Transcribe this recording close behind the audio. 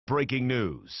breaking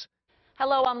news.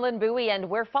 Hello, I'm Lynn Bowie, and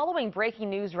we're following breaking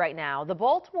news right now. The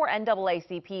Baltimore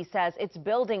NAACP says its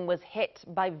building was hit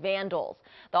by vandals.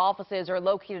 The offices are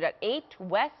located at 8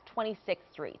 West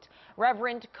 26th Street.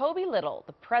 Reverend Kobe Little,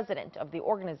 the president of the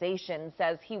organization,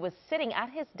 says he was sitting at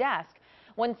his desk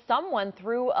when someone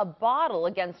threw a bottle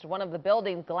against one of the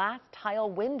building's glass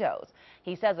tile windows.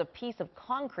 He says a piece of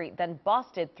concrete then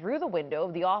busted through the window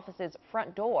of the office's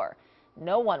front door.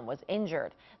 No one was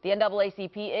injured. The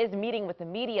NAACP is meeting with the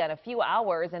media in a few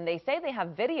hours, and they say they have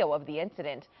video of the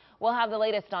incident. We'll have the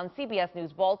latest on CBS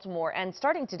News Baltimore and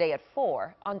starting today at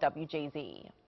 4 on WJZ.